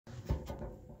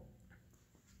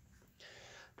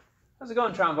How's it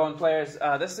going, trombone players?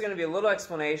 This is going to be a little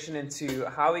explanation into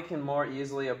how we can more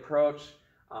easily approach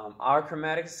our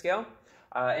chromatic scale.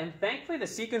 And thankfully, the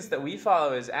sequence that we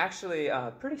follow is actually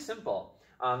pretty simple.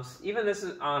 Even this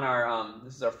is on our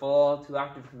this is our full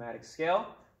 2-octave chromatic scale.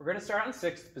 We're going to start on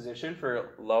 6th position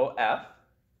for low F.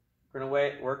 We're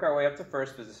going to work our way up to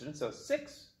 1st position. So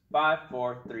 6, 5,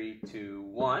 4, 3, 2,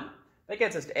 1. That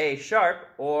gets us to A sharp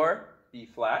or B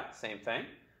flat. Same thing,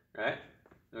 right?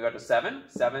 Then we go to 7.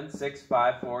 7, 6,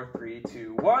 5, 4, 3,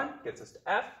 2, 1 gets us to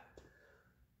F.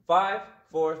 5,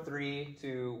 4, 3,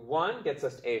 2, 1 gets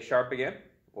us to A sharp again,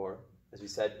 or as we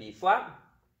said, B flat.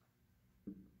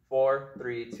 4,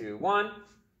 3, 2, 1,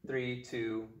 3,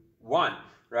 2, 1.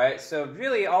 Right? So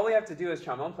really, all we have to do as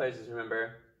trombone players is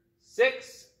remember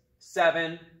 6,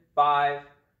 7, 5,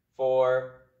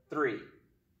 4, 3.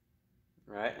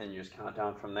 Right? And you just count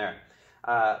down from there.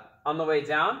 On the way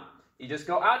down, you just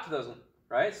go out to those.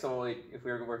 Right? So if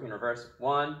we were working in reverse,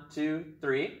 1, 2,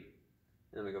 3, and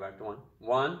then we go back to 1.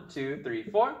 1, 2, 3,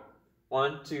 4.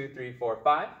 1, 2, 3, 4,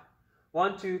 5.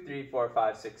 1, 2, 3, 4,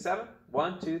 5, 6, 7.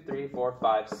 1, 2, 3, 4,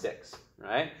 5, 6.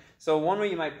 Right? So one way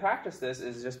you might practice this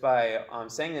is just by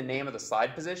saying the name of the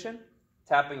slide position,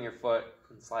 tapping your foot,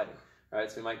 and sliding.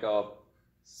 Right? So we might go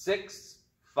 6,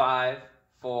 5,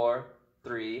 4,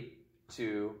 3,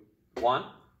 2, 1.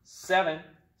 7,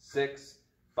 6,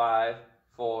 5,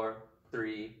 4,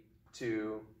 3,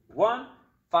 2, 1,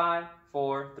 5,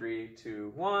 4, 3,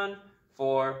 2, 1,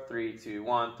 4, 3, 2,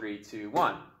 1, 3, 2,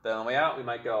 1. Then on the way out, we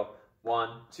might go 1,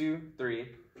 2, 3,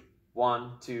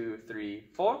 1, 2, 3,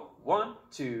 4, 1,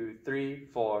 2, 3,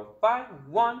 4, 5,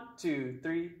 1, 2,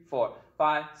 3, 4,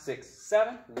 5, 6,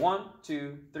 7, 1,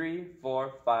 2, 3,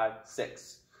 4, 5,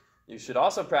 6. You should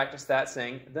also practice that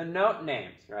saying the note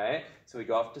names, right? So we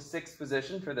go off to 6th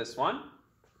position for this one.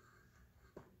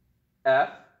 F,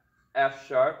 F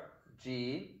sharp,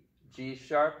 G, G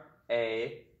sharp,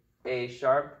 A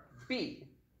sharp, B.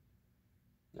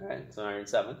 All right, so now you're in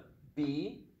 7th.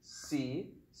 B,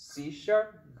 C, C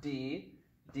sharp, D,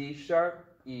 D sharp,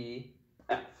 E,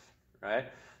 F.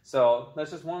 Right? So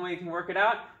that's just one way you can work it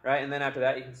out, right? And then after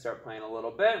that, you can start playing a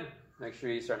little bit. Make sure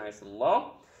you start nice and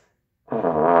low.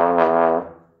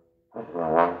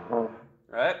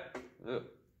 Right? Ooh.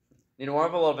 Need to warm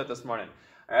up a little bit this morning.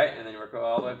 All right, and then you work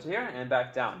all the way up to here and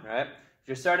back down, right? If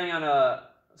you're starting on a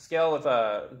scale with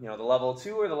the level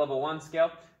 2 or the level 1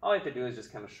 scale, all you have to do is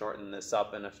just kind of shorten this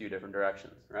up in a few different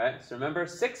directions, right? So remember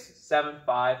 6, 7,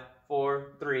 5,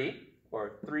 4, 3,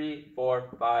 or 3, 4,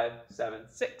 5, 7,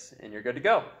 6, and you're good to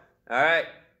go. All right,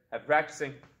 have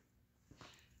practicing.